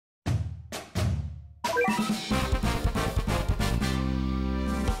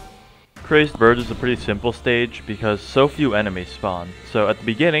Crazed Bird is a pretty simple stage because so few enemies spawn. So at the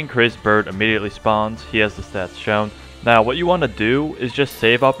beginning, Crazed Bird immediately spawns, he has the stats shown. Now what you want to do is just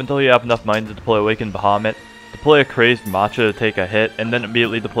save up until you have enough money to deploy Awakened Bahamut, deploy a Crazed Macho to take a hit, and then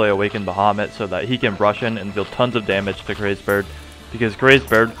immediately deploy Awakened Bahamut so that he can rush in and deal tons of damage to Crazed Bird, because Crazed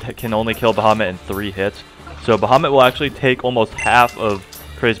Bird can only kill Bahamut in 3 hits. So Bahamut will actually take almost half of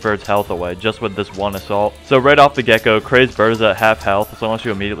Crazed Bird's health away just with this one assault. So right off the get-go, Crazed Bird is at half health as long as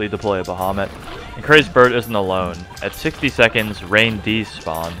you immediately deploy a Bahamut. And Crazed Bird isn't alone. At 60 seconds, Rain D's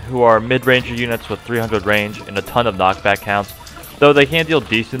spawn, who are mid-ranger units with 300 range and a ton of knockback counts. Though they can deal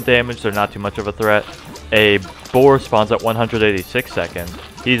decent damage, they're not too much of a threat. A Boar spawns at 186 seconds.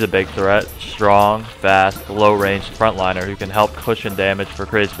 He's a big threat, strong, fast, low-ranged frontliner who can help cushion damage for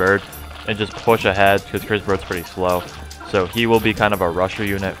Crazed Bird and just push ahead because Crazed Bird's pretty slow. So he will be kind of a rusher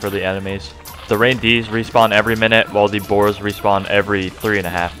unit for the enemies. The Rain Ds respawn every minute, while the Boars respawn every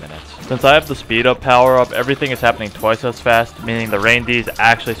 3.5 minutes. Since I have the speed up power up, everything is happening twice as fast, meaning the Rain Ds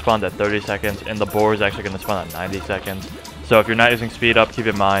actually spawned at 30 seconds, and the Boar is actually going to spawn at 90 seconds. So if you're not using speed up, keep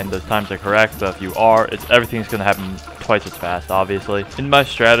in mind those times are correct, but if you are, everything's going to happen twice as fast, obviously. In my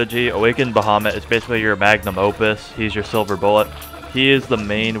strategy, Awakened Bahamut is basically your magnum opus. He's your silver bullet. He is the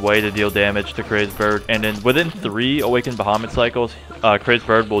main way to deal damage to Crazed Bird, and within 3 Awakened Bahamut cycles, Crazed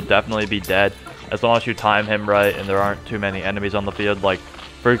Bird will definitely be dead, as long as you time him right and there aren't too many enemies on the field. Like,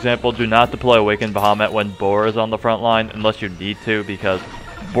 for example, do not deploy Awakened Bahamut when Boar is on the front line, unless you need to, because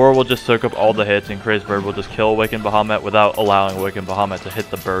Boar will just soak up all the hits and Crazed Bird will just kill Awakened Bahamut without allowing Awakened Bahamut to hit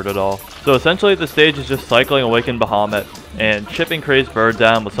the bird at all. So essentially the stage is just cycling Awakened Bahamut and chipping Crazed Bird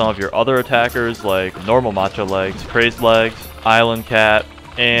down with some of your other attackers like normal Macho Legs, Crazed Legs, Island Cat,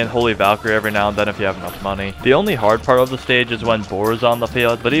 and Holy Valkyrie every now and then if you have enough money. The only hard part of the stage is when Boar is on the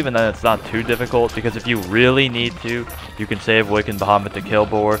field, but even then it's not too difficult because if you really need to, you can save Awakened Bahamut to kill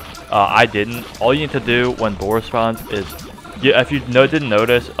Boar. I didn't. All you need to do when Boar spawns is, if you didn't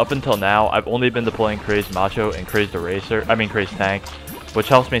notice, up until now, I've only been deploying Crazed Macho and Crazed Tank, which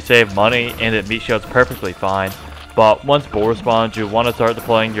helps me save money and it meat shields perfectly fine. But once Boar spawns, you want to start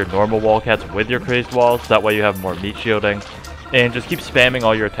deploying your normal wallcats with your Crazed walls, that way you have more meat shielding. And just keep spamming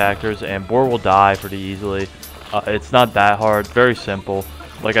all your attackers and Boar will die pretty easily. It's not that hard, very simple.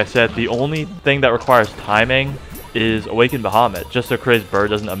 Like I said, the only thing that requires timing is Awakened Bahamut, just so Crazed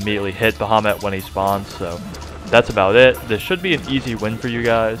Bird doesn't immediately hit Bahamut when he spawns. So that's about it. This should be an easy win for you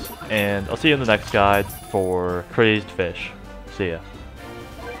guys, and I'll see you in the next guide for Crazed Fish. See ya.